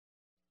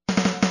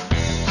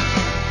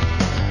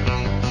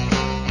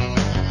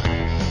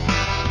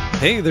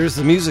Hey, there's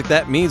the music.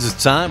 That means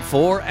it's time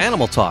for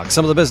Animal Talk.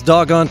 Some of the best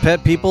doggone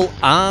pet people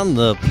on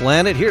the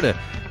planet here to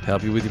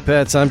help you with your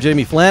pets. I'm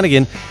Jamie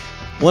Flanagan.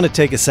 Want to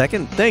take a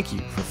second? Thank you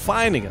for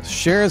finding us,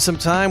 sharing some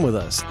time with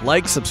us.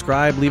 Like,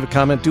 subscribe, leave a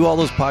comment, do all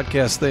those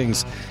podcast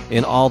things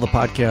in all the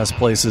podcast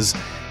places.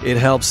 It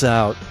helps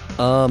out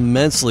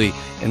immensely.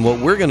 And what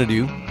we're going to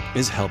do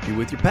is help you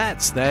with your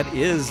pets. That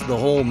is the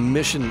whole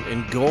mission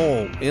and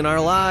goal in our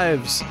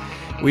lives.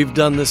 We've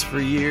done this for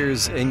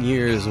years and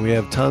years, and we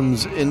have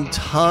tons and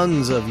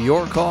tons of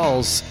your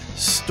calls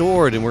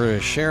stored, and we're going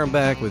to share them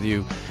back with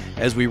you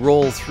as we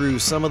roll through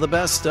some of the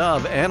best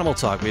of Animal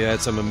Talk. We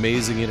had some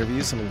amazing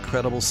interviews, some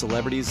incredible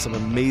celebrities, some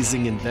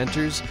amazing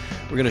inventors.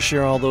 We're going to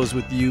share all those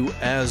with you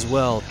as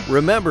well.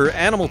 Remember,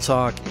 Animal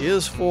Talk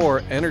is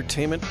for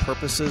entertainment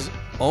purposes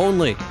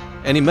only.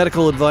 Any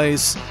medical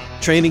advice,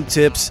 training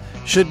tips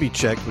should be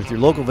checked with your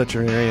local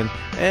veterinarian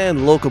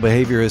and local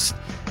behaviorist.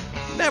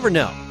 Never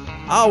know.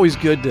 Always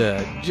good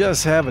to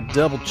just have a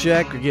double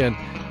check. Again,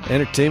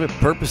 entertainment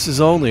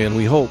purposes only, and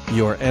we hope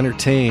you're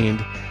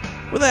entertained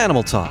with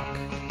Animal Talk.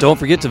 Don't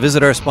forget to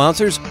visit our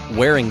sponsors,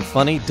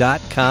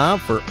 WearingFunny.com,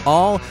 for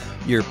all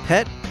your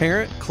pet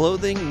parent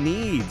clothing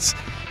needs.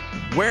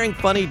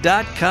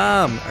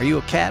 WearingFunny.com. Are you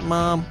a cat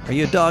mom? Are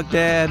you a dog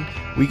dad?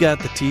 We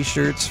got the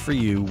t-shirts for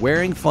you.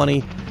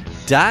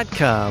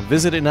 WearingFunny.com.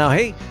 Visit it now.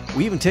 Hey,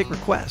 we even take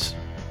requests.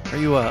 Are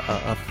you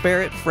a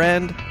ferret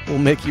friend? We'll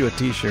make you a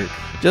t-shirt.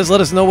 Just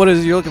let us know what it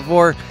is you're looking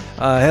for.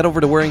 Head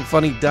over to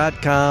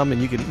wearingfunny.com, and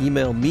you can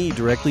email me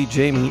directly,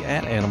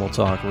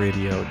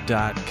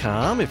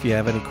 jamie@animaltalkradio.com, if you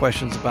have any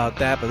questions about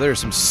that. But there's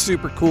some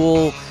super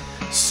cool,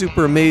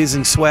 super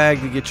amazing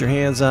swag to get your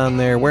hands on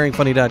there.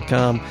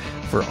 Wearingfunny.com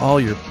for all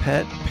your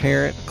pet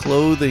parent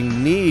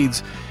clothing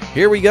needs.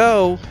 Here we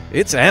go.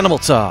 It's Animal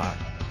Talk.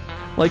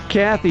 Like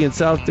Kathy in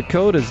South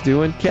Dakota is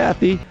doing.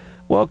 Kathy,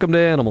 welcome to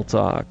Animal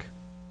Talk.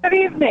 Good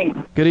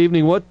evening. Good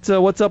evening. What's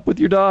up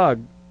with your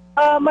dog?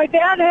 My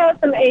dad has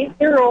an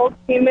 8-year-old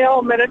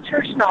female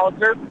miniature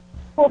schnauzer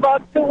who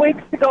about 2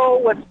 weeks ago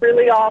was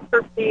really off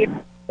her feet.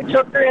 We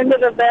took her into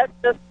the vet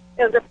just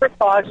as a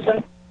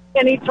precaution,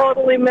 and he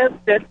totally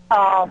missed it.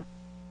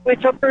 We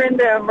took her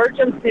into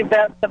emergency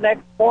vet the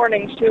next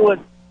morning. She was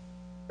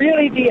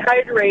really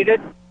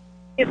dehydrated.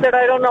 He said,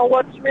 I don't know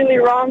what's really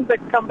wrong, but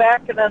come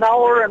back in an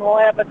hour and we'll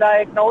have a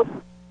diagnosis.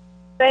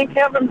 Thank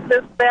heavens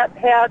this vet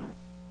had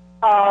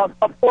a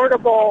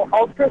portable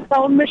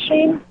ultrasound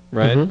machine.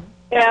 Right. Mm-hmm.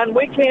 And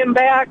we came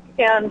back,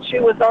 and she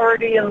was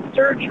already in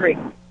surgery.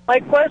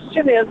 My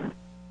question is,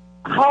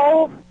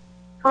 how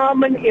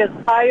common is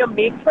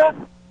pyometra?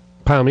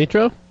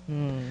 Pyometra?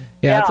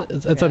 Yeah,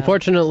 it's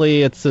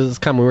unfortunately it's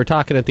common. We were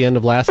talking at the end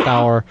of last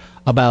hour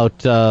about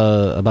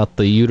the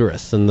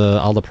uterus and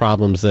all the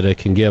problems that it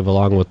can give,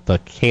 along with the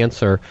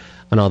cancer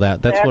and all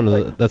that. That's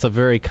Exactly. that's a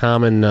very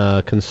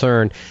common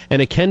concern, and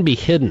it can be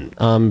hidden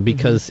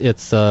because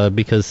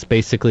because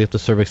basically if the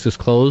cervix is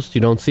closed,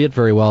 you don't see it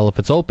very well. If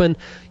it's open,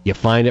 you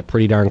find it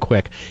pretty darn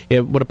quick.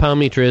 What a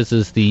pyometra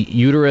is the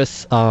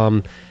uterus.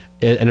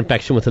 An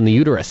infection within the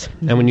uterus.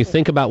 And when you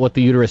think about what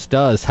the uterus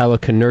does, how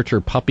it can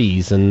nurture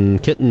puppies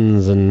and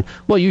kittens and,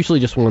 well, usually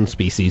just one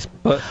species.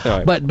 But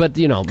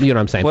you know what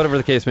I'm saying. whatever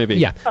the case may be.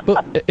 Yeah,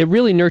 but it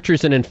really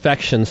nurtures an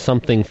infection,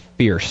 something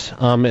fierce.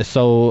 You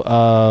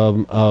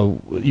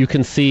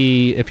can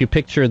see, if you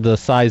picture the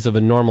size of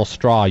a normal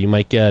straw you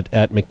might get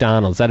at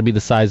McDonald's, that'd be the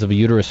size of a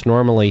uterus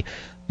normally.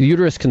 The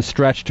uterus can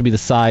stretch to be the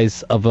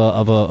size of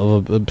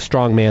a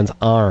strong man's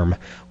arm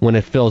when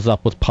it fills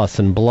up with pus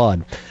and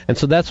blood. And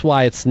so that's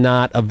why it's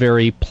not a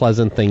very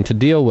pleasant thing to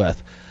deal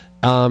with.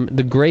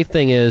 The great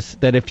thing is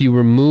that if you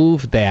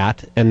remove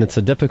that, and it's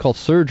a difficult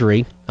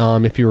surgery,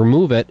 if you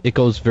remove it, it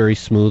goes very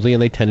smoothly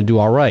and they tend to do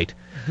all right.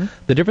 Mm-hmm.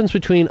 The difference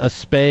between a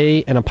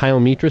spay and a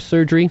pyometra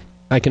surgery,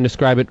 I can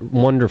describe it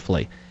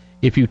wonderfully.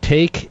 If you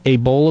take a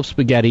bowl of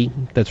spaghetti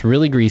that's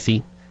really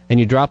greasy, and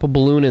you drop a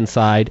balloon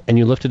inside, and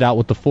you lift it out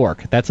with the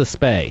fork, that's a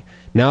spay.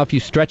 Now if you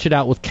stretch it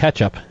out with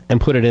ketchup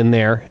and put it in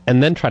there,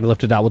 and then try to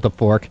lift it out with the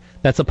fork,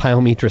 that's a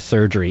pyometra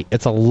surgery.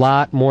 It's a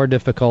lot more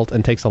difficult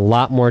and takes a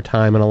lot more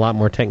time and a lot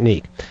more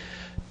technique.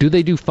 Do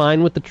they do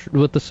fine with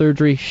the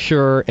surgery?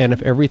 Sure, and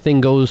if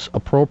everything goes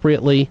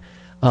appropriately,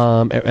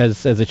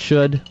 as it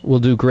should, we'll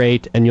do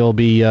great, and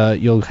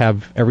you'll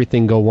have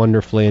everything go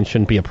wonderfully and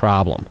shouldn't be a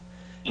problem.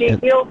 She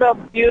healed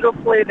up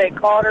beautifully. They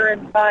caught her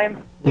in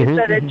time. He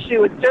said that she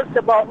was just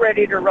about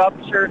ready to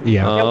rupture.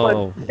 Yeah. It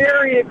was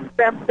very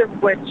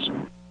expensive, which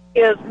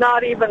is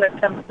not even a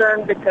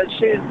concern because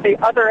she's the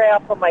other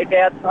half of my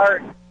dad's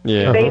heart.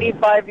 Yeah. He's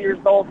 85 years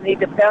old, and he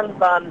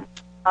depends on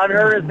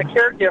her as a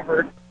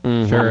caregiver.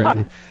 Mm-hmm. Sure,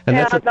 and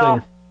that's the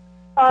thing.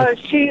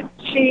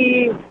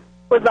 She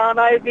was on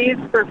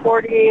IVs for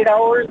 48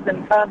 hours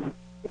in constant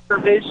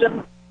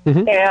supervision,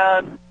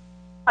 and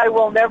I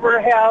will never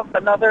have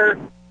another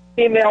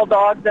female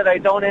dog that I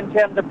don't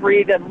intend to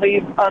breed and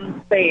leave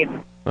unspayed.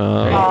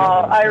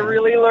 I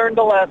really learned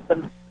a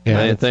lesson.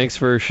 Yeah, and thanks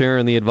for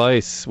sharing the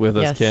advice with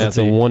us, Kathy. That's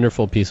a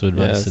wonderful piece of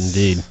advice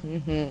indeed.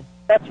 Mm-hmm.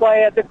 That's why I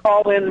had to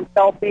call in and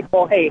tell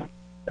people, hey,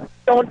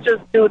 don't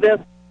just do this.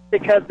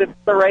 because it's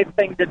the right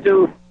thing to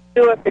do.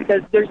 Do it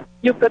because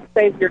you could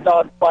save your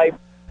dog's life.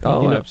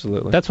 Oh,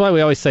 absolutely. That's why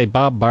we always say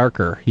Bob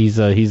Barker. He's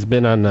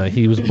been on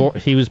he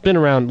was been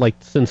around like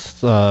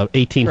since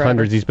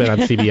 1800s. He's been on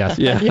CBS.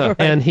 Yeah. Right.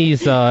 And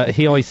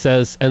he always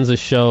says, ends the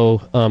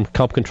show,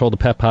 help control the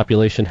pet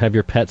population, have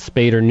your pet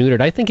spayed or neutered.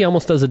 I think he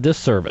almost does a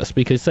disservice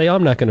because say,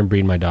 I'm not going to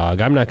breed my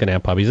dog. I'm not going to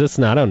have puppies.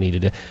 I don't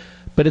need it.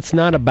 But it's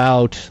not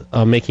about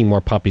making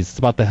more puppies. It's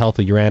about the health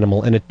of your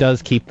animal, and it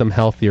does keep them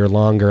healthier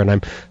longer. And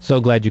I'm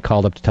so glad you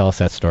called up to tell us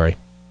that story.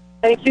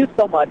 Thank you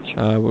so much.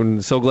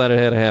 I'm so glad it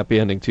had a happy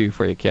ending, too,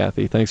 for you,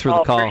 Kathy. Thanks for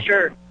the call. For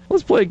sure.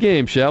 Let's play a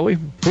game, shall we?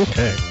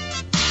 Okay.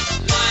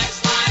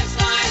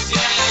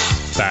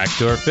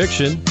 Fact or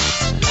fiction?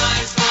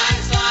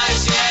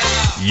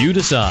 You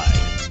decide.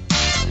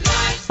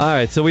 All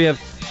right, so we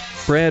have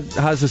Brad.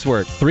 How's this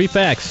work? 3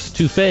 facts,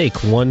 2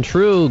 fake, 1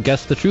 true.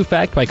 Guess the true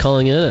fact by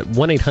calling in at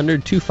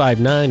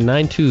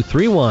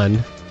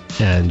 1-800-259-9231,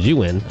 and you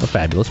win a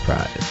fabulous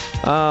prize.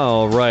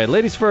 All right,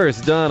 ladies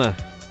first, Donna.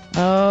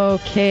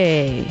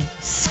 Okay.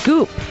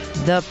 Scoop,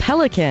 the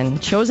pelican,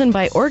 chosen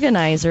by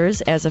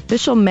organizers as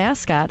official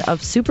mascot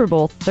of Super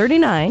Bowl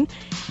 39,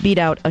 beat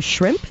out a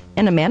shrimp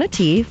and a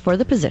manatee for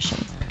the position.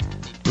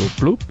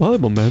 Bloop, bloop,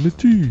 I'm a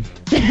manatee.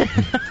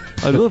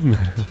 I love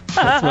man.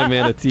 That's my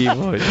manatee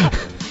voice.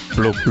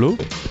 Bloop, bloop,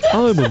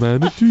 I'm a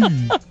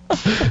manatee.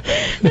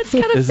 That's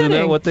kind of Isn't fitting.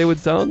 that what they would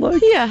sound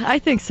like? Yeah, I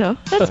think so.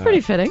 That's pretty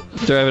fitting.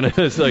 Driving it,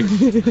 it's like...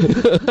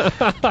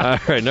 All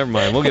right, never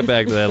mind. We'll get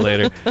back to that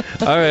later.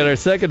 All right, our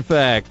second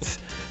fact.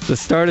 The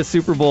start of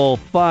Super Bowl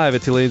V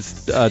at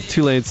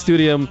Tulane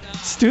Stadium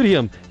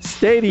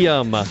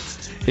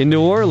in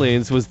New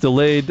Orleans was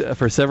delayed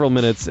for several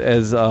minutes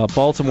as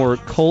Baltimore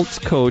Colts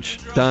coach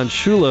Don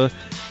Shula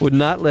would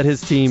not let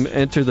his team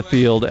enter the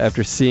field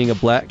after seeing a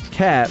black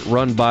cat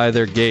run by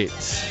their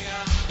gates.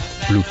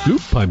 Bloop,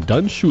 bloop, I'm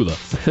Don Shula.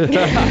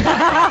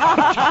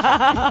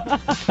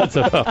 That's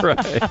about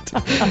right.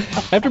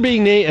 After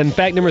being named, and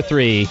fact number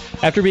 3,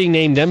 after being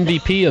named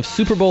MVP of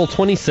Super Bowl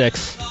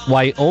 26,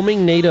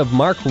 Wyoming native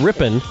Mark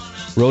Rippon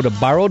rode a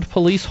borrowed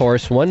police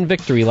horse 1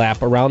 victory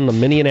lap around the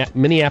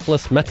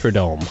Minneapolis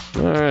Metrodome.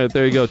 All right,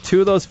 there you go.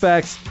 2 of those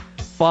facts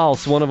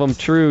false, 1 of them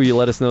true. You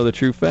let us know the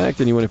true fact,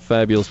 and you win a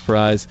fabulous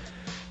prize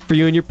for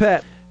you and your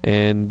pet.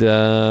 And,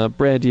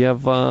 Brad, do you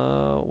have,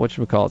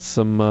 whatchamacallit,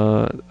 some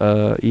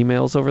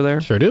emails over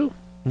there? Sure do.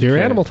 Dear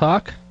Okay. Animal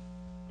Talk.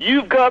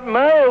 You've got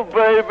mail,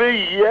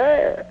 baby,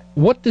 yeah.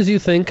 What does you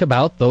think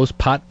about those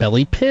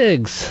pot-belly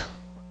pigs?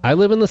 I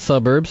live in the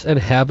suburbs and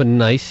have a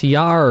nice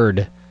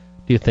yard.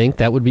 Do you think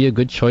that would be a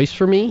good choice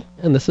for me?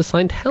 And this is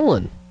signed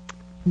Helen.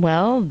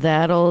 Well,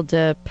 that'll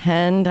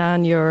depend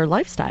on your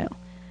lifestyle.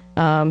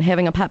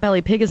 Having a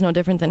potbelly pig is no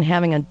different than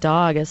having a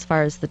dog as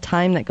far as the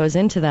time that goes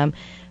into them.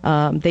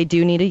 They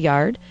do need a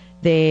yard.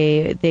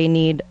 They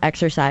need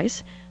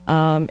exercise.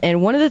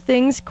 And one of the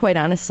things, quite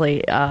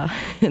honestly,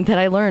 that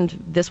I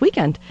learned this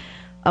weekend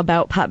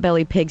about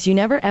potbelly pigs, you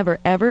never, ever,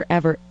 ever,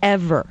 ever,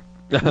 ever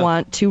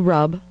want to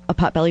rub a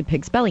potbelly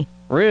pig's belly.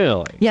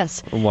 Really?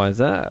 Yes. Why is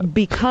that?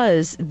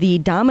 Because the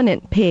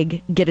dominant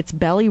pig gets its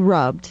belly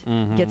rubbed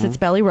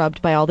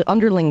by all the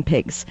underling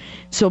pigs.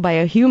 So by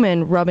a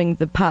human rubbing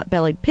the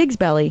pot-bellied pig's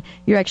belly,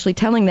 you're actually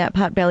telling that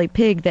pot-bellied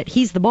pig that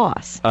he's the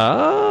boss.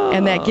 Oh.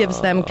 And that gives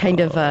them kind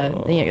of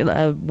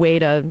a way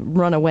to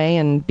run away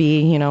and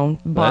be,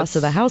 boss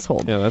of the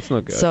household. Yeah, that's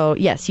not good. So,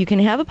 yes, you can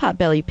have a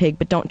pot-bellied pig,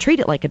 but don't treat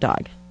it like a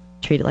dog.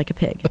 Treat it like a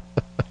pig.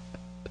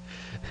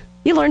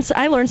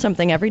 I learn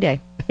something every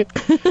day.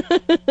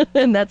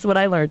 And that's what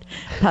I learned.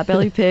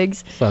 Potbelly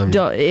pigs,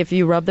 if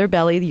you rub their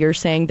belly, you're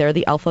saying they're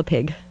the alpha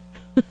pig.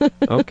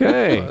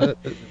 Okay.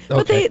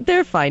 But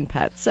they're fine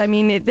pets. I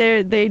mean,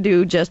 they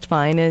do just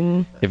fine.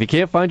 And If you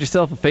can't find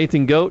yourself a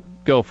fainting goat,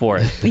 go for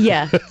it.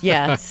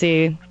 yeah.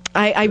 See,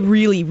 I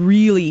really,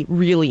 really,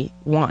 really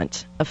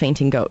want a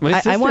fainting goat. My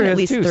sister I want has at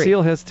least 2. 3.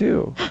 Seal has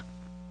 2.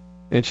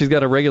 And she's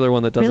got a regular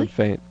one that doesn't Really?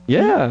 faint.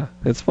 Yeah,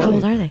 it's How funny.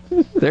 old are they?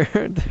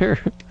 They're.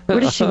 Where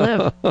does she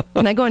live?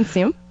 Can I go and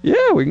see them?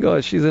 Yeah, we can go.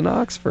 She's in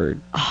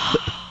Oxford.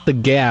 The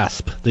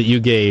gasp that you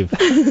gave,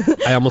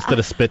 I almost did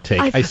a spit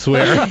take. I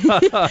swear.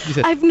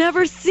 I've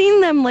never seen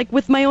them like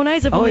with my own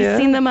eyes. I've only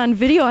seen them on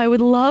video. I would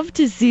love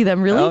to see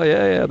them. Really? Oh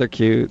yeah, they're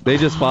cute. They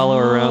just follow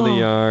her around the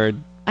yard.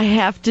 I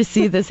have to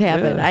see this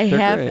happen. Yeah,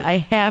 they're great. I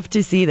have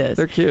to see this.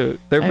 They're cute.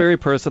 They're very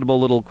personable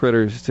little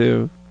critters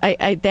too.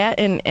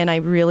 And I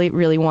really,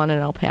 really want an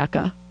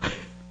alpaca.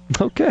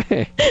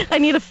 Okay. I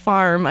need a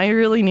farm. I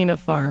really need a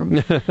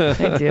farm.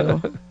 I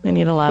do. I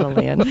need a lot of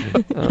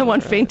land. I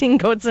want fainting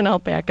goats and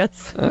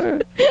alpacas. All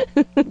right.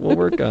 We'll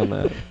work on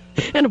that.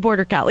 And a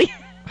border collie.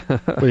 Well,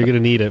 you're going to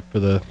need it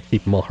for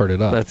keep them all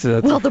herded up. That's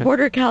Well, the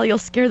border collie will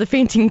scare the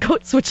fainting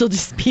goats, which will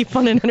just be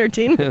fun and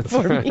entertainment that's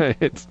for me.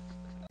 right.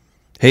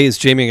 Hey, it's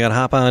Jamie. I got to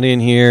hop on in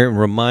here and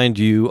remind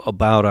you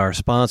about our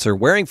sponsor,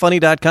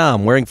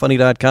 WearingFunny.com.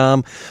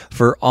 WearingFunny.com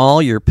for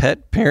all your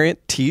pet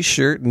parent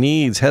T-shirt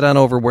needs. Head on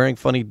over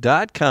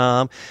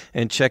WearingFunny.com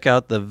and check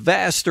out the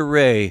vast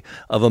array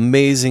of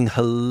amazing,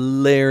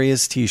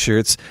 hilarious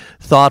T-shirts.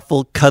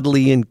 Thoughtful,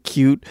 cuddly, and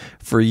cute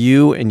for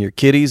you and your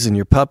kitties and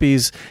your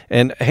puppies.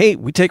 And hey,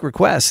 we take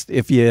requests.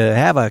 If you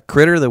have a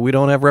critter that we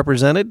don't have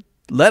represented,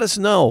 let us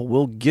know.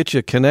 We'll get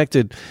you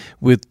connected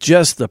with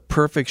just the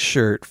perfect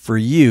shirt for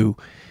you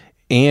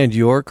and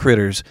your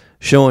critters,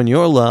 showing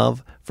your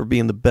love for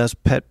being the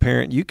best pet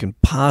parent you can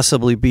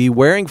possibly be.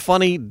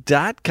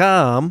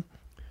 WearingFunny.com.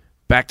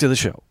 Back to the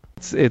show.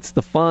 It's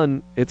the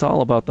fun. It's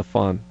all about the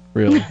fun,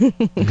 really.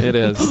 It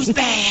is. Who's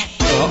bad?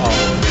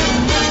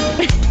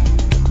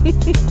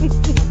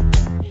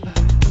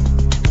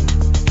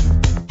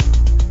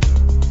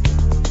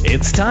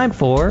 It's time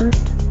for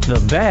the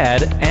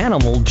bad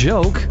animal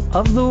joke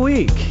of the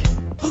week.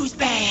 Who's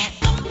bad?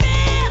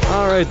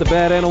 All right, the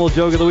bad animal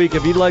joke of the week.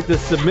 If you'd like to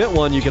submit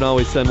one, you can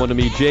always send one to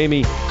me,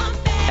 Jamie,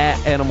 at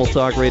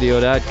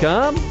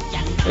animaltalkradio.com.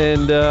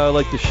 And I'd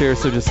like to share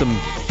just some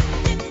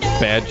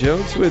bad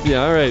jokes with you.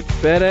 All right,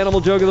 bad animal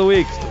joke of the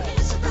week.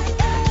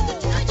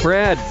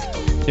 Brad.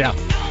 Yeah.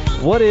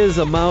 What is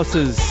a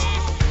mouse's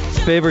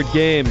favorite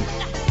game?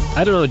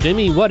 I don't know,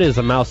 Jimmy, what is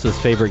a mouse's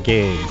favorite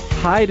game?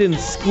 Hide and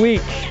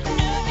squeak.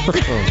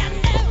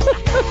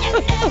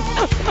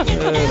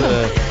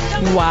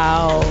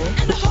 Wow.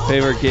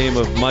 Favorite game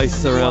of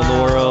mice around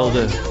the world.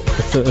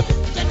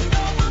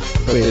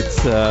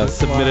 It's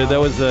submitted. That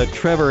was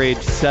Trevor, age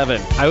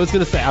 7. I was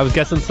going to say, I was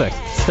guessing 6.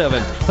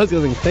 7. I was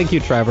going to say, thank you,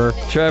 Trevor.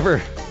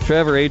 Trevor,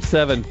 age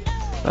 7.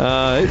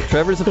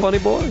 Trevor's a funny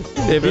boy.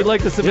 If you'd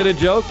like to submit a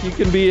joke, you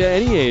can be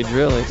any age,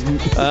 really.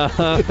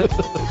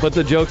 But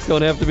the jokes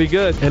don't have to be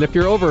good. And if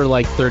you're over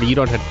like 30, you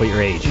don't have to put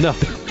your age. No.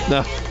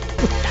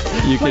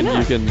 You can,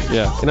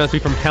 yeah. It has to be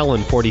from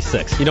Helen,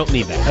 46. You don't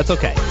need that. That's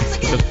okay.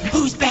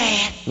 Who's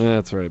bad?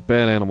 That's right.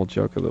 Bad animal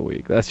joke of the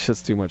week. That's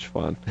just too much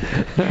fun.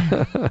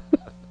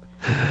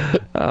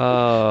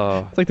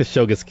 Oh. It's like the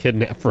show gets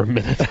kidnapped for a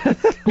minute.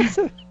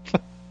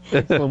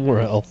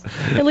 Somewhere else.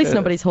 At least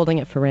nobody's holding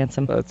it for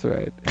ransom. That's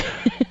right.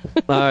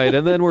 All right,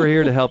 and then we're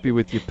here to help you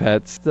with your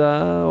pets.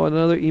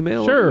 Another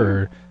email?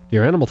 Sure.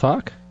 Dear Animal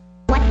Talk.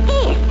 What's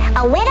this?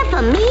 A winner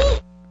for me?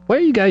 Why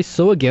are you guys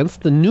so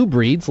against the new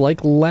breeds like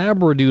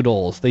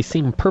Labradoodles? They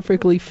seem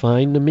perfectly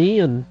fine to me,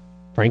 and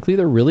frankly,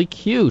 they're really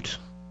cute.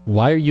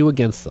 Why are you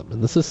against them?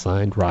 And this is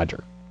signed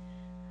Roger.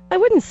 I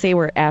wouldn't say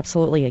we're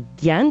absolutely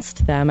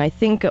against them. I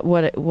think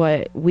what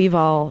we've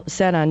all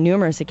said on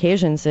numerous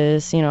occasions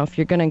is, if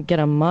you're going to get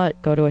a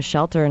mutt, go to a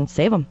shelter and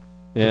save them.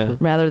 Yeah.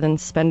 Rather than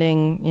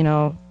spending,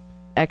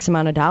 X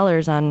amount of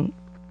dollars on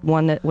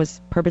one that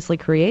was purposely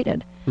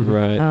created.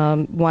 Right.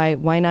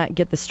 Why not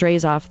get the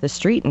strays off the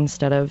street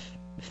instead of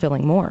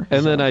filling more?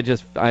 And then I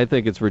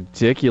think it's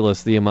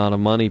ridiculous the amount of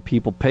money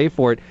people pay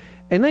for it.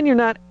 And then you're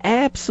not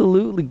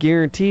absolutely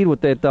guaranteed what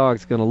that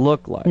dog's going to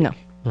look like. No.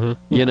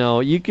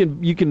 Mm-hmm.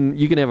 You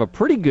can have a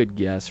pretty good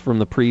guess from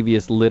the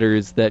previous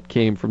litters that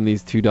came from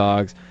these two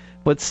dogs,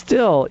 but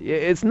still,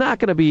 it's not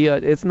going to be.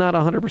 It's not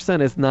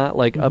 100%. It's not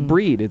like a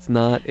breed. It's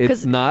not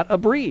a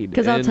breed.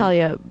 Because I'll tell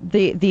you,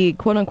 the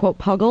quote unquote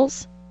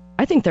puggles,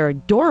 I think they're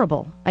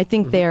adorable. I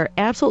think they're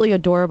absolutely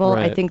adorable.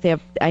 Right. I think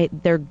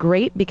they're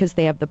great because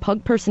they have the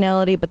pug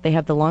personality, but they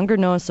have the longer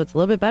nose, so it's a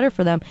little bit better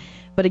for them.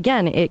 But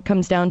again, it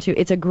comes down to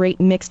it's a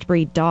great mixed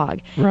breed dog.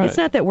 Right. It's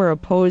not that we're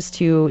opposed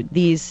to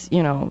these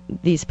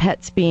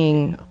pets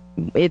being.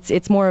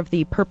 It's more of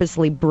the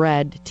purposely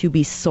bred to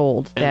be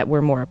sold that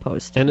we're more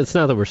opposed to. And it's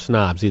not that we're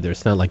snobs either.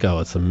 It's not like, oh,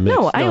 it's a mix.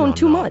 No, I own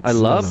two mutts. I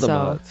love the so,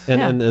 mutts.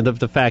 And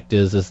the fact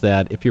is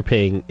that if you're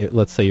paying,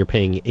 let's say you're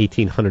paying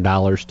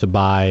 $1,800 to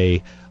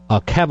buy a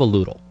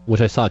Cavaloodle,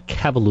 which I saw a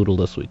Cavaloodle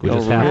this week. Which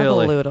is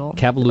really?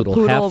 Cavaloodle. A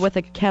poodle with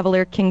a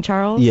Cavalier King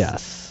Charles?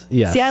 Yes.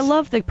 See, I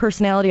love the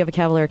personality of a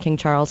Cavalier King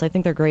Charles. I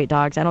think they're great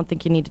dogs. I don't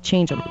think you need to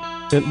change them.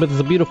 But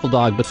it's a beautiful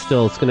dog, but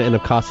still, it's going to end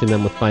up costing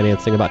them with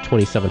financing about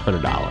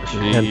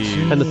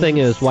 $2,700. And the thing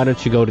is, why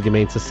don't you go to the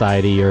Humane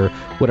Society or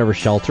whatever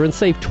shelter and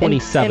save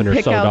 27 and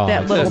or so dogs? pick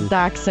out that little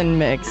dachshund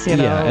mix,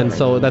 Yeah, and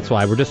so that's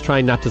why we're just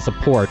trying not to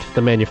support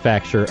the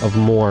manufacture of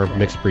more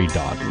mixed breed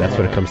dogs. That's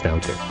what it comes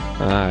down to.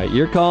 All right,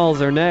 your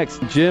calls are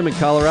next. Jim in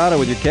Colorado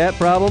with your cat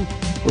problem.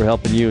 We're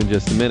helping you in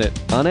just a minute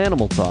on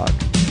Animal Talk.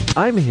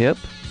 I'm hip.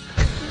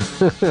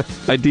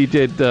 I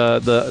DJ'd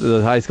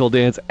the high school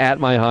dance at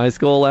my high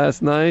school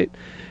last night,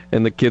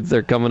 and the kids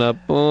are coming up.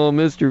 Oh,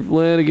 Mr.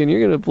 Flanagan,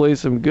 you're gonna play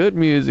some good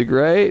music,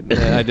 right?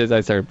 And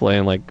I started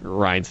playing like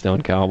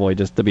Rhinestone Cowboy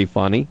just to be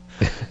funny,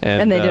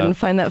 and they didn't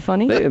find that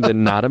funny. They're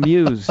not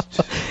amused.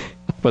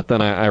 But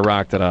then I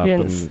rocked it up. You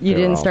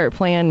didn't start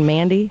playing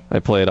Mandy? I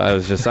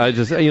was just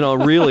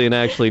really, and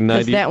actually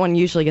 90. That one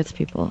usually gets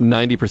people.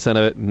 90%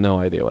 of it, no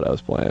idea what I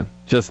was playing.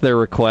 Just their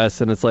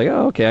requests, and it's like,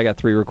 oh, okay, I got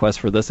 3 requests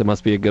for this. It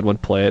must be a good one.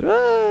 Play it.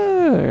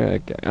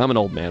 Okay. I'm an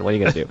old man. What are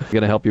you gonna do? I'm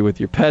gonna help you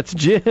with your pets,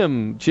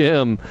 Jim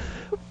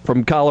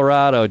from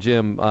Colorado.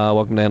 Jim,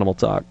 welcome to Animal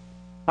Talk.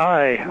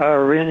 Hi, I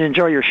really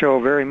enjoy your show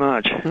very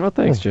much. Oh,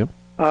 thanks, Jim.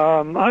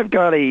 I've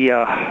got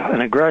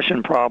an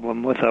aggression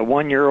problem with a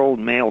 1-year-old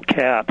male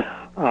cat.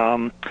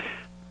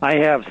 I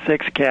have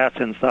 6 cats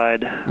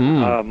inside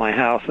my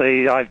house.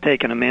 I've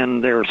taken them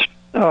in.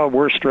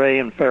 We're stray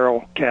and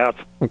feral cats.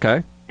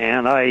 Okay.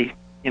 And I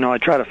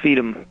try to feed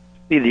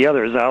the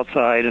others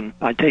outside, and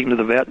I take them to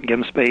the vet and give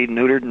them spayed and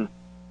neutered and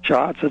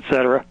shots,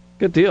 etc.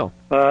 Good deal.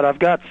 But I've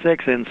got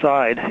 6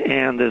 inside,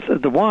 and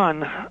the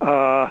one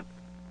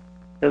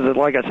is,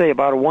 like I say,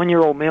 about a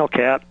 1-year-old male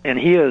cat, and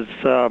he is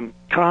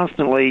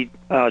constantly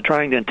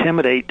trying to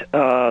intimidate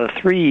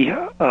 3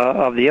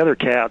 of the other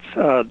cats.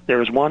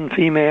 There's 1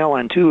 female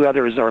and 2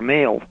 others are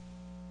male,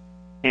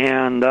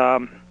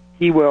 and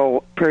he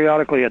will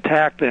periodically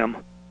attack them.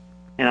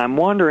 And I'm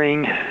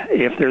wondering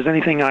if there's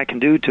anything I can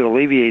do to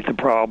alleviate the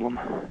problem.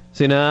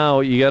 See, now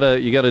you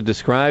gotta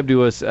describe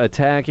to us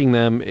attacking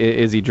them.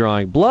 Is he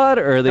drawing blood,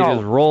 or are they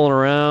just rolling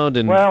around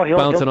and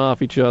bouncing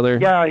off each other?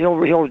 Yeah,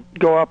 he'll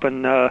go up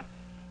and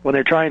when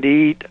they're trying to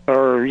eat,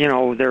 or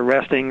they're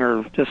resting,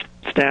 or just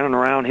standing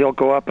around, he'll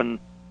go up and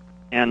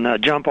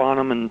jump on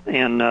them and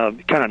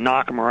kind of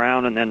knock them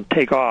around and then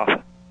take off.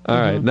 All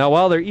right. Now,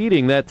 while they're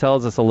eating, that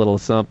tells us a little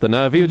something.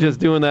 Now, if he was just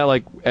doing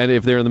that, and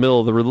if they're in the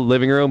middle of the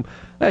living room,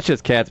 that's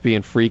just cats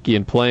being freaky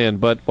and playing.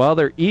 But while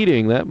they're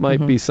eating, that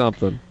might be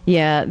something.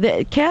 Yeah,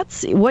 the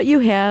cats, what you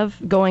have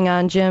going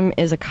on, Jim,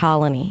 is a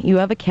colony. You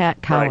have a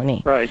cat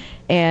colony. Right.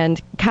 And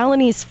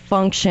colonies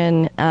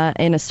function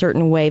in a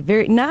certain way,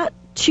 not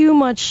too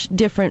much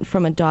different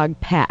from a dog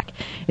pack.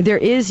 There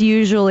is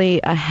usually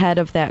a head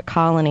of that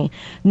colony,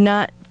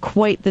 not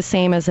quite the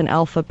same as an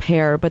alpha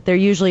pair, but there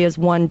usually is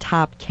one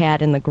top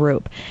cat in the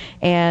group.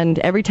 And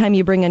every time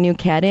you bring a new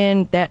cat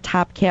in, that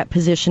top cat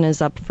position is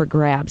up for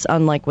grabs,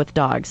 unlike with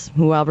dogs.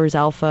 Whoever's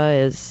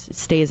alpha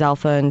stays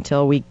alpha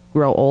until we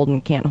grow old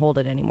and can't hold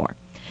it anymore.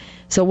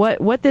 So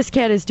what this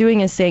cat is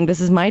doing is saying,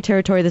 this is my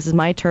territory, this is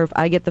my turf,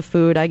 I get the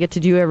food, I get to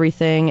do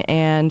everything,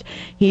 and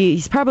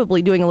he's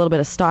probably doing a little bit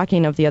of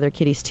stalking of the other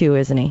kitties too,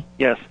 isn't he?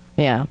 Yes.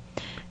 Yeah.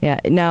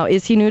 Now,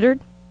 is he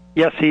neutered?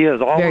 Yes, he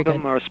is. All Very of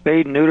them good. are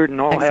spayed and neutered,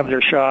 and all Excellent. have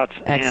their shots.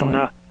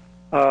 Excellent.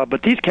 And,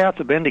 but these cats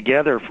have been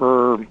together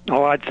for,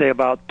 I'd say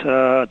about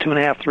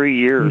 2.5, 3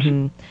 years.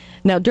 Mm-hmm.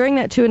 Now, during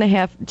that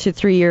 2.5 to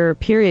 3 year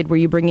period, were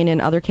you bringing in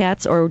other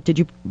cats, or did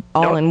you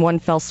all in one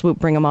fell swoop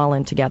bring them all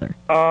in together?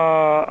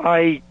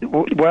 Let's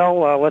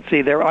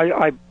see.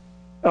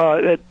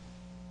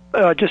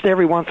 Just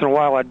every once in a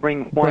while, I'd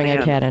bring one in. Bring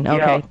a cat in.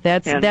 Okay,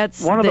 yeah.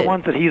 that's one of the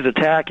ones that he's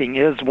attacking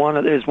is one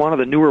of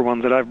the newer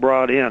ones that I've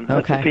brought in.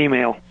 That's a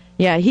female.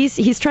 Yeah,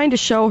 he's trying to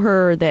show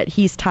her that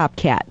he's top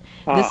cat.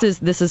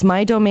 This is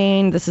my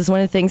domain. This is one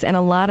of the things, and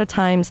a lot of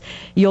times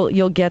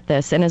you'll get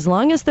this. And as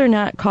long as they're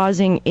not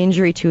causing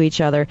injury to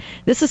each other,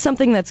 this is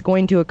something that's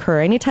going to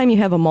occur. Anytime you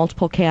have a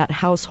multiple cat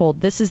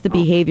household, this is the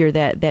behavior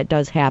that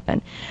does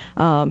happen.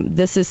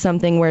 This is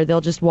something where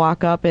they'll just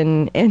walk up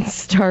and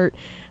start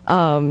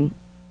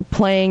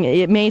playing.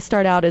 It may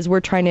start out as we're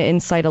trying to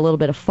incite a little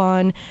bit of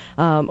fun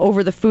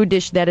over the food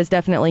dish. That is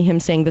definitely him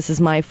saying, this is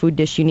my food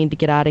dish, you need to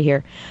get out of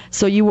here.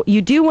 So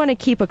you do want to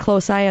keep a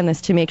close eye on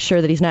this to make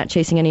sure that he's not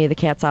chasing any of the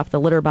cats off the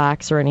litter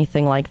box or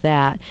anything like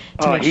that.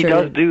 He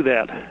does do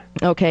that.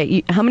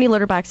 Okay, how many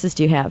litter boxes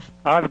do you have?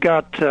 I've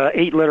got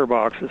 8 litter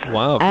boxes.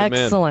 Wow, good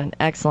excellent,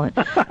 man. Excellent.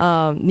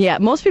 Yeah,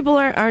 most people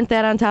aren't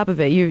that on top of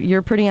it.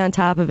 You're pretty on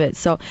top of it.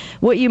 So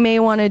what you may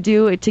want to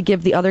do to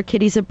give the other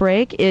kitties a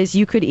break is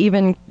you could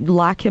even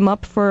lock him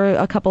up for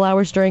a couple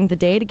hours during the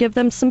day to give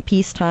them some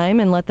peace time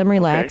and let them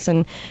relax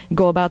and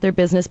go about their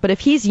business. But if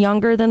he's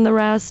younger than the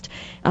rest,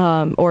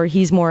 or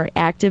he's more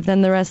active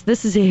than the rest,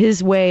 this is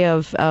his way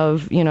of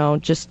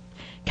just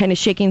kind of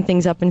shaking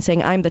things up and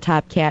saying, I'm the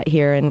top cat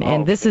here,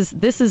 and this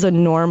is a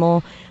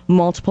normal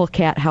multiple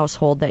cat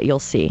household that you'll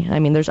see. I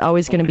mean, there's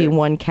always going to be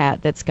one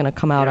cat that's going to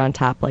come out on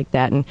top like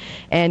that,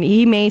 and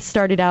he may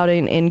start it out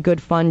in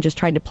good fun just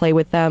trying to play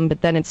with them,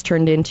 but then it's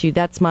turned into,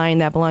 that's mine,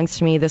 that belongs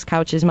to me, this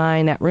couch is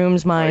mine, that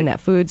room's mine, that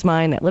food's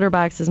mine, that litter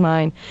box is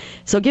mine.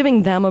 So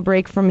giving them a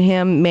break from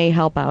him may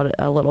help out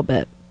a little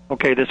bit.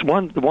 Okay,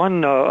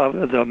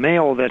 the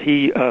male that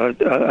he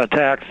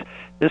attacks,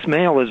 this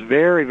male is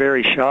very,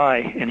 very shy,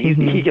 and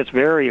he gets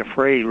very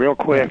afraid real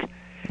quick,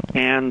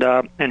 and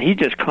he's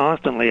just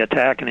constantly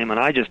attacking him, and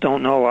I just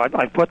don't know.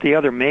 I put the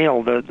other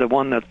male, the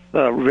one that's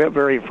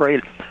very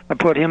afraid, I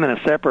put him in a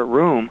separate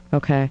room.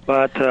 Okay.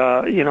 But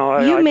I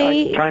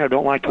kind of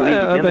don't like to leave him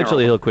in there.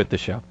 Eventually he'll quit the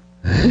show.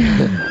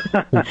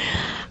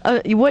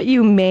 What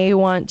you may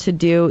want to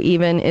do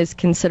even is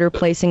consider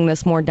placing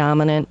this more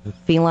dominant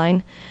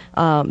feline,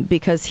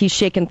 because he's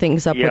shaking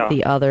things up with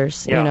the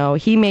others. Yeah.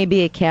 He may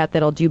be a cat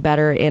that'll do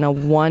better in a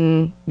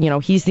one,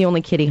 he's the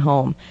only kitty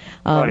home.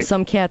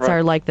 Some cats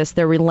are like this.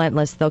 They're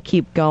relentless. They'll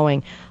keep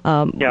going.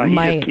 He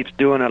just keeps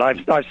doing it.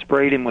 I've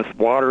sprayed him with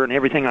water and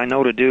everything I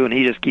know to do, and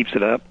he just keeps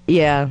it up.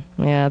 Yeah.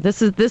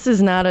 This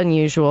is not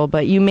unusual,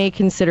 but you may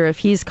consider if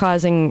he's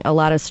causing a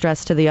lot of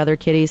stress to the other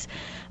kitties.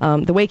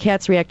 The way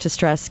cats react to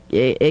stress,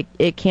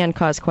 it can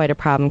cause quite a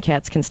problem.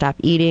 Cats can stop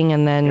eating,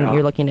 and then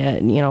you're looking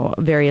at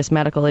various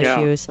medical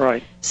issues.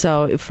 Right.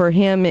 So for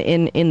him,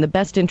 in the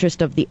best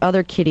interest of the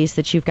other kitties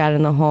that you've got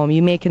in the home,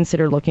 you may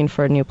consider looking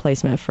for a new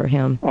placement for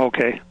him.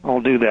 Okay, I'll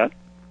do that.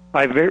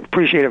 I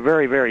appreciate it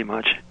very, very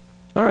much.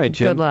 All right,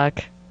 Jim. Good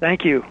luck.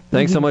 Thank you.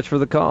 Thanks so much for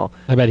the call.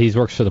 I bet he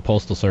works for the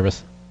Postal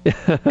Service.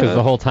 Because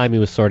the whole time he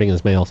was sorting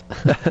his mails.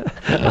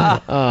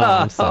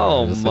 I'm sorry.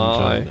 Oh,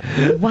 my.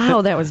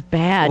 Wow, that was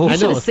bad. You I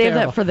should know, have saved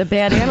terrible. that for the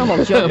bad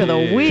animal joke of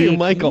the week.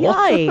 Michael.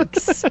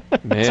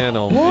 Yikes. Man,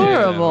 oh,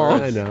 horrible.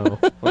 Man. I know.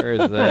 Where is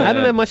that? I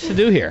don't have much to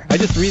do here. I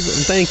just read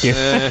and thank you.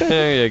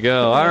 There you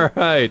go. All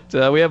right.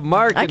 We have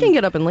Mark I can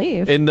get up and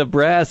leave. in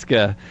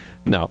Nebraska.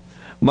 No.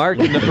 Mark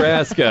in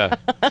Nebraska.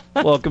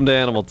 Welcome to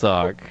Animal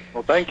Talk.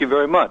 Well, thank you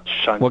very much.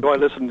 I enjoy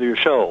listening to your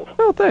show.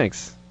 Oh,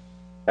 thanks.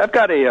 I've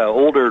got a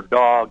older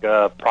dog,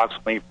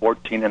 approximately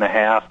 14 and a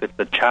half. It's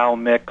a chow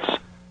mix.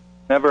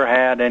 Never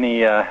had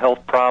any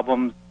health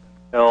problems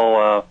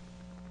until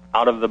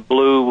out of the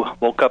blue,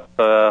 woke up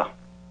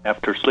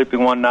after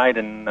sleeping one night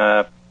and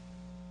her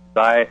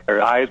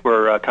eyes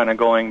were kind of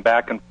going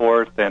back and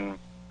forth, and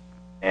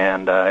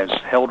his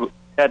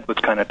head was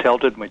kind of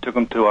tilted. And we took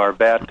him to our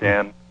vet,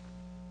 and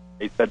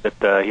he said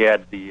that he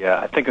had the,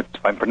 I think if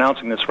I'm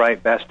pronouncing this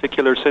right,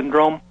 vestibular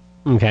syndrome.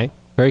 Okay.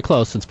 Very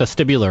close. It's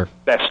vestibular.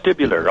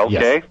 Vestibular,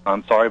 okay. Yes.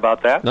 I'm sorry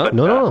about that. No, but,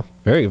 no.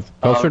 Very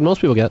closer than most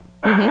people get.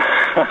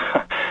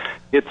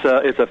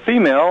 It's a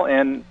female,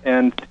 and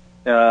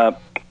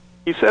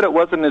he said it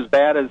wasn't as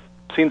bad as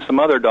seen some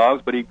other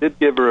dogs, but he did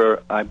give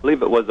her, I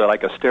believe it was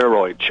like a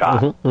steroid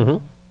shot.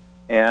 Mm-hmm.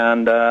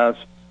 And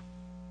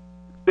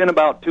it's been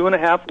about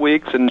 2.5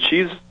 weeks, and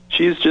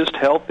she's just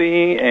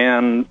healthy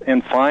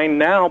and fine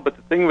now. But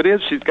the thing of it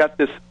is, she's got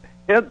this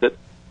head that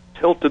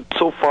tilted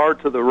so far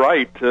to the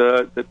right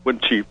that when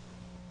she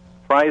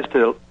tries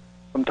to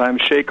sometimes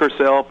shake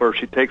herself or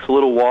she takes a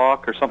little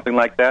walk or something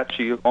like that,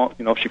 she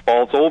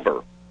falls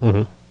over.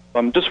 Mm-hmm.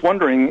 I'm just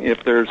wondering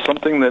if there's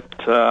something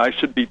that I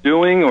should be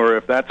doing, or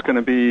if that's going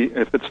to be,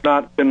 if it's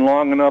not been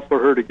long enough for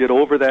her to get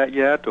over that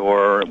yet,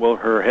 or will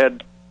her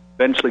head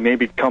eventually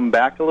maybe come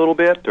back a little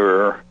bit,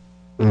 or...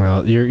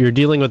 Well, you're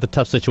dealing with a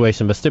tough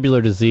situation.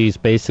 Vestibular disease,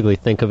 basically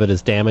think of it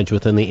as damage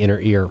within the inner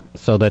ear,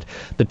 so that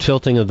the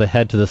tilting of the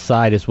head to the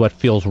side is what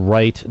feels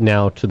right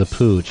now to the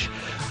pooch.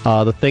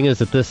 The thing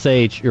is, at this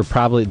age, the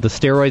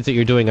steroids that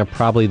you're doing are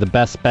probably the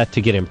best bet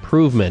to get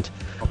improvement.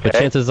 Okay. But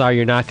chances are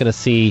you're not going to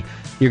see,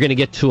 you're going to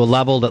get to a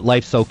level that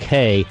life's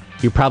okay.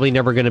 You're probably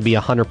never going to be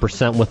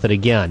 100% with it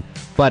again.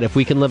 But if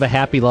we can live a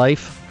happy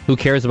life, who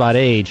cares about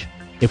age?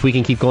 If we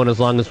can keep going as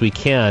long as we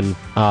can,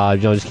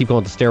 just keep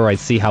going with the steroids,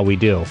 see how we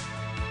do.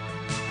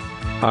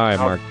 All right,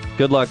 Mark.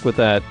 Good luck with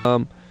that.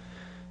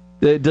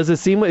 Does it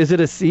seem? Is it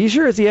a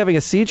seizure? Is he having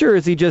a seizure? Or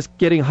is he just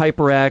getting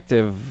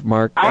hyperactive,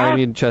 Mark? I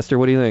mean, Chester,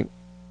 what do you think?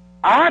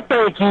 I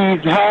think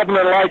he's having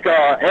like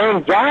a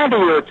anxiety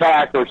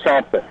attack or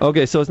something.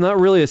 Okay, so it's not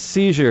really a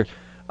seizure.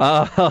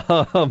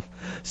 So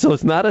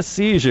it's not a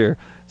seizure.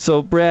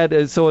 So,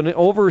 Brad, so an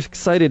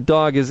overexcited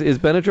dog, is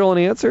Benadryl an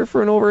answer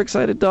for an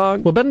overexcited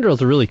dog? Well, Benadryl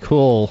is a really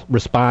cool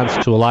response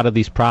to a lot of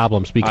these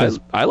problems because...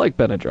 I like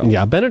Benadryl.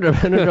 Yeah,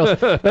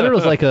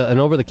 Benadryl's like an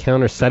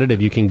over-the-counter sedative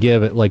you can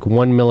give at like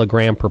 1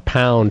 milligram per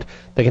pound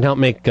that can help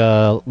make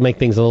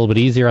things a little bit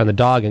easier on the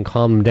dog and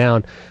calm them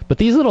down. But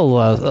these a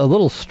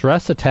little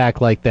stress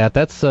attack like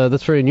that's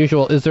very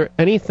unusual.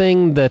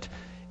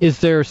 Is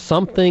there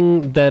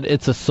something that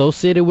it's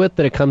associated with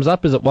that it comes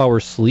up? Is it while we're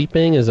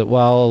sleeping? Is it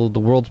while the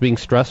world's being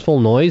stressful?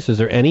 Noise? Is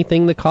there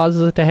anything that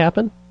causes it to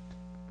happen?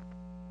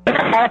 The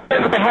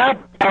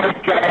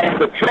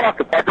truck.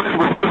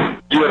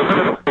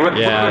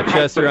 Yeah,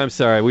 Chester, I'm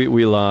sorry,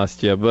 we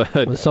lost you,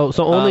 but so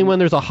only when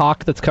there's a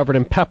hawk that's covered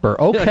in pepper.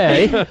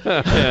 Okay,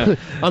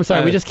 I'm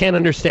sorry, we just can't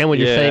understand what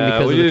you're saying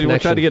because of the connection.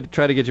 We'll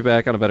try to get you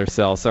back on a better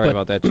cell. Sorry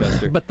about that,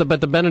 Chester. But the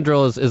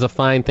Benadryl is a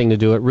fine thing to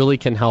do. It really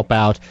can help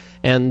out.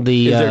 And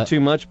is there too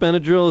much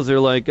Benadryl? Is there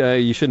like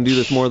you shouldn't do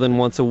this more than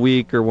once a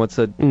week or once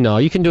a No,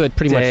 you can do it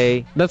pretty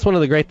day. much. That's one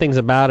of the great things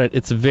about it.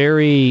 It's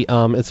very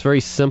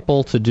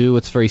simple to do.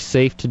 It's very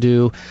safe to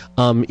do.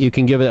 You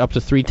can give it up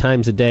to 3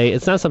 times a day.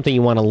 It's not something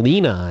you want to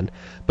lean on,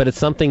 but it's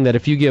something that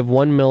if you give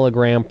 1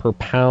 milligram per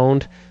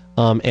pound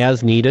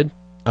as needed,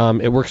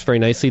 it works very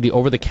nicely. The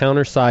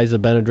over-the-counter size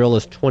of Benadryl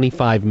is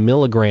 25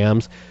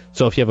 milligrams.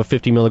 So if you have a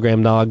 50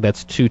 milligram dog,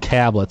 that's 2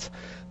 tablets.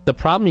 The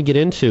problem you get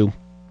into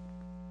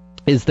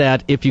is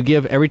that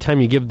every time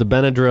you give the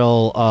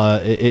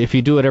Benadryl, if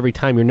you do it every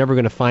time, you're never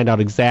going to find out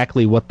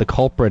exactly what the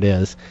culprit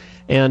is.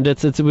 And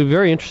it would be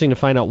very interesting to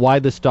find out why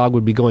this dog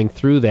would be going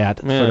through that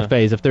sort of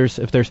phase. If there's,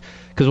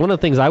 because one of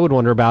the things I would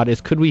wonder about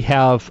is could we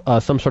have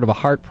some sort of a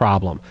heart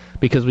problem?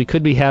 Because we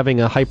could be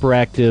having a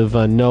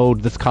hyperactive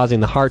node that's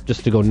causing the heart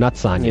just to go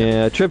nuts on you.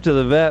 Yeah, a trip to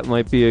the vet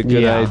might be a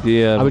good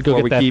idea. I would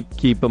go get that.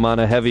 Keep them on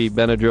a heavy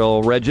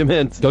Benadryl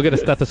regimen. Go get a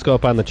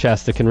stethoscope on the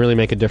chest. It can really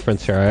make a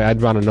difference here.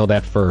 I'd want to know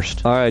that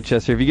first. All right,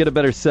 Chester. If you get a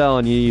better cell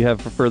and you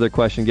have a further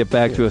question, get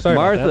back to us.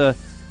 Sorry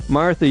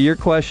Martha, your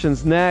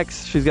question's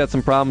next. She's got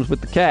some problems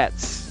with the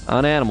cats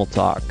on Animal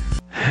Talk.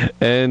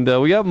 And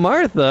we got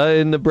Martha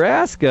in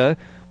Nebraska.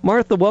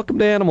 Martha, welcome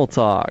to Animal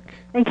Talk.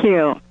 Thank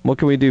you. What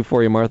can we do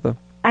for you, Martha?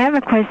 I have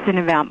a question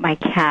about my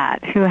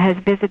cat who has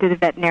visited a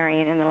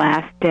veterinarian in the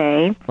last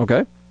day.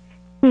 Okay.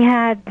 He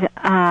had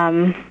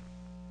the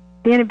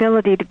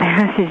inability to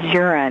pass his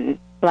urine,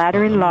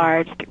 bladder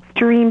enlarged,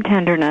 extreme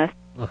tenderness.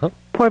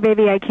 Poor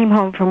baby, I came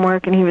home from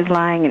work and he was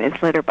lying in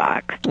his litter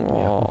box.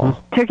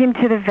 Took him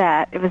to the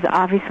vet. It was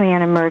obviously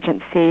an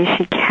emergency.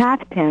 She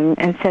capped him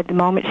and said the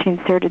moment she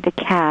inserted the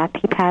cap,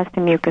 he passed a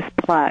mucus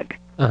plug.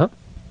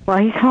 Well,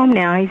 he's home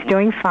now. He's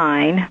doing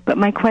fine. But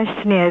my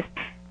question is,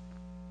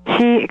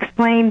 she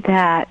explained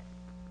that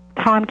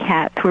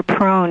tomcats were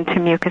prone to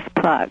mucus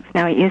plugs.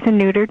 Now, he is a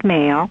neutered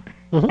male,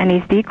 and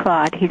he's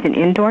declawed. He's an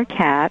indoor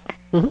cat,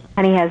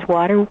 and he has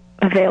water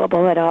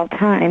available at all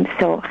times.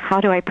 So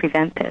how do I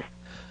prevent this?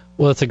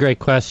 Well, it's a great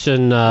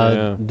question.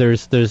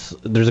 There's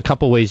a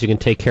couple ways you can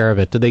take care of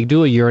it. Do they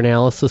do a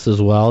urinalysis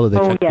as well? Do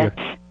they check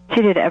yes.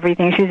 She did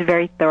everything. She was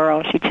very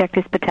thorough. She checked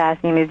his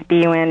potassium, his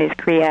BUN, his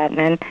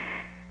creatinine.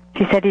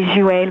 She said his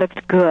UA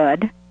looked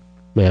good.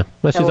 Yeah,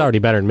 well, she's already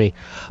better than me.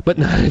 But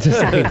just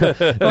saying.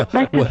 Well,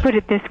 let's just put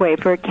it this way.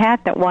 For a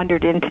cat that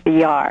wandered into the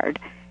yard,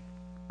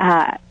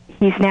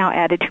 he's now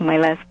added to my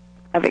list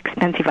of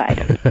expensive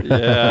items.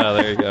 Yeah,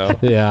 there you go.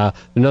 Yeah,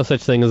 no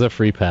such thing as a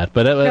free pet.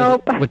 But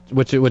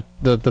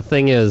the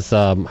thing is,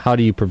 how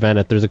do you prevent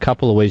it? There's a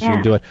couple of ways you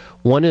can do it.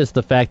 One is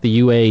the fact the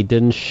UA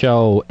didn't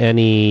show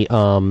any,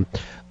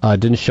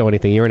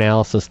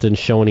 urinalysis didn't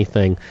show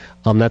anything.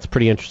 That's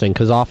pretty interesting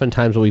because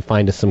oftentimes what we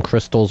find is some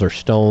crystals or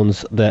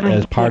stones that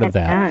as part of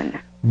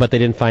that. But they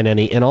didn't find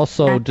any. And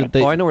also, did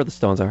they? Oh, I know where the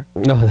stones are.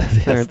 No,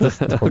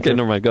 okay,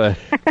 never mind. Go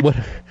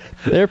ahead.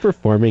 They're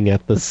performing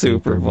at the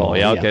Super Bowl.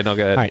 Yeah, okay, no,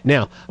 go ahead. All right,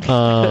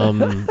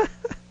 now,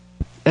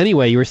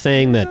 anyway, you were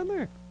saying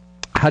that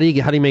how do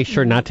you make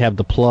sure not to have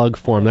the plug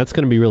form? That's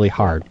going to be really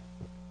hard.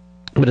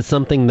 But it's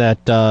something that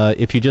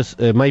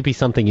it might be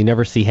something you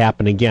never see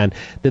happen again.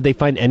 Did they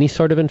find any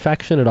sort of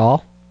infection at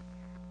all?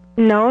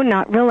 No,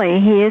 not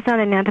really. He is on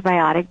an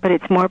antibiotic, but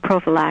it's more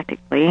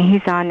prophylactically.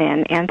 He's on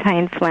an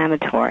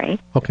anti-inflammatory.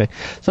 Okay.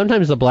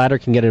 Sometimes the bladder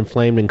can get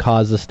inflamed and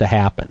cause this to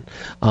happen.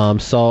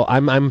 So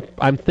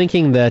I'm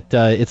thinking that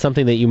it's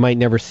something that you might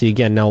never see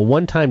again. Now,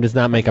 one time does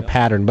not make a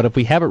pattern, but if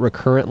we have it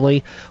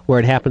recurrently, where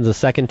it happens a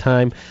second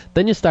time,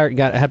 then you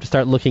have to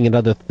start looking at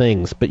other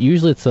things. But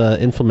usually it's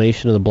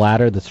inflammation of the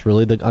bladder that's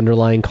really the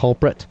underlying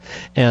culprit,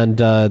 and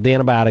the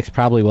antibiotics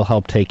probably will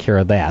help take care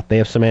of that. They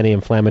have some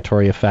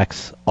anti-inflammatory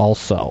effects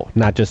also,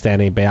 not just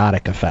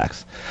antibiotic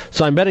effects.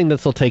 So I'm betting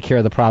this will take care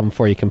of the problem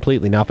for you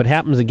completely. Now, if it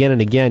happens again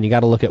and again, you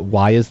got to look at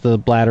why is the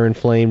bladder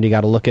inflamed. You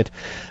got to look at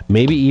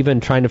maybe even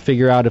trying to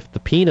figure out if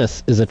the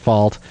penis is at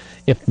fault,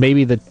 if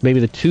maybe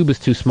the tube is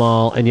too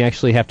small and you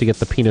actually have to get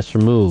the penis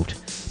removed.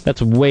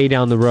 That's way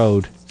down the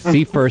road.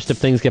 See first if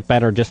things get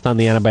better just on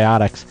the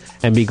antibiotics,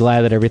 and be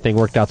glad that everything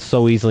worked out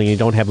so easily and you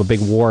don't have a big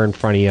war in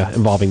front of you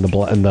involving the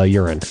blood and the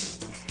urine.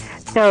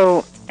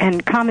 So,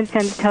 and common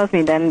sense tells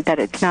me then that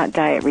it's not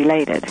diet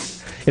related.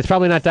 It's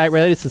probably not diet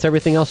related since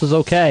everything else is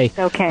okay.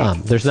 Okay.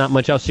 There's not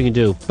much else you can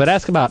do. But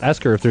ask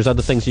her if there's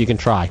other things you can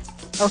try.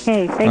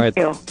 Okay, thank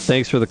you.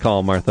 Thanks for the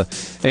call, Martha.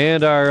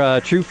 And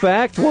our true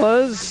fact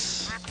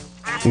was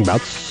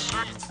about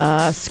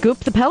Scoop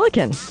the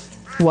Pelican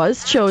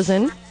was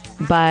chosen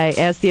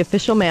as the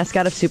official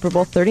mascot of Super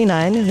Bowl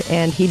 39,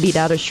 and he beat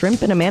out a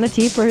shrimp and a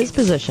manatee for his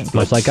position.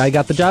 Looks like I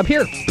got the job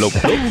here. Nope.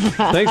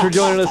 Thanks for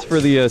joining us for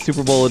the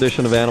Super Bowl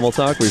edition of Animal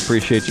Talk. We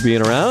appreciate you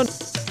being around.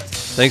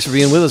 Thanks for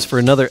being with us for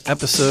another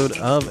episode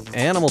of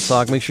Animal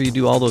Talk. Make sure you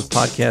do all those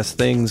podcast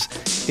things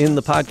in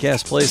the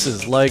podcast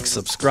places, like,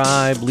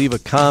 subscribe, leave a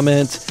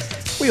comment.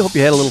 We hope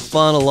you had a little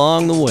fun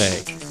along the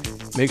way.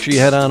 Make sure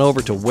you head on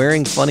over to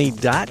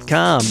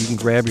wearingfunny.com. You can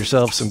grab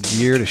yourself some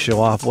gear to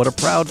show off what a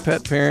proud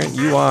pet parent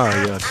you are.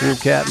 Are you a cool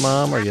cat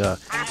mom? Are you a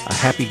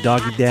happy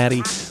doggy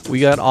daddy?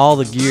 We got all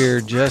the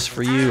gear just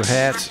for you.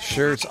 Hats,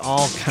 shirts,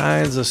 all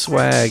kinds of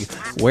swag.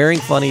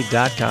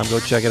 Wearingfunny.com. Go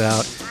check it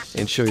out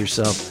and show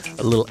yourself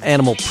a little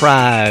animal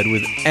pride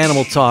with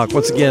Animal Talk.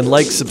 Once again,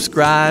 like,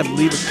 subscribe,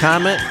 leave a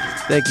comment.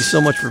 Thank you so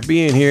much for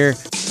being here.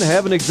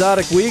 Have an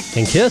exotic week.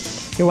 And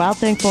kiss. You're wild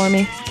thing for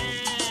me.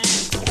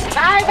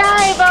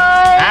 Bye-bye,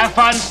 boys. Have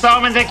fun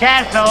storming the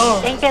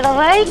castle. Think it'll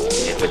work?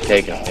 It would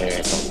take a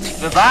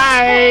miracle.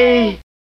 Bye-bye.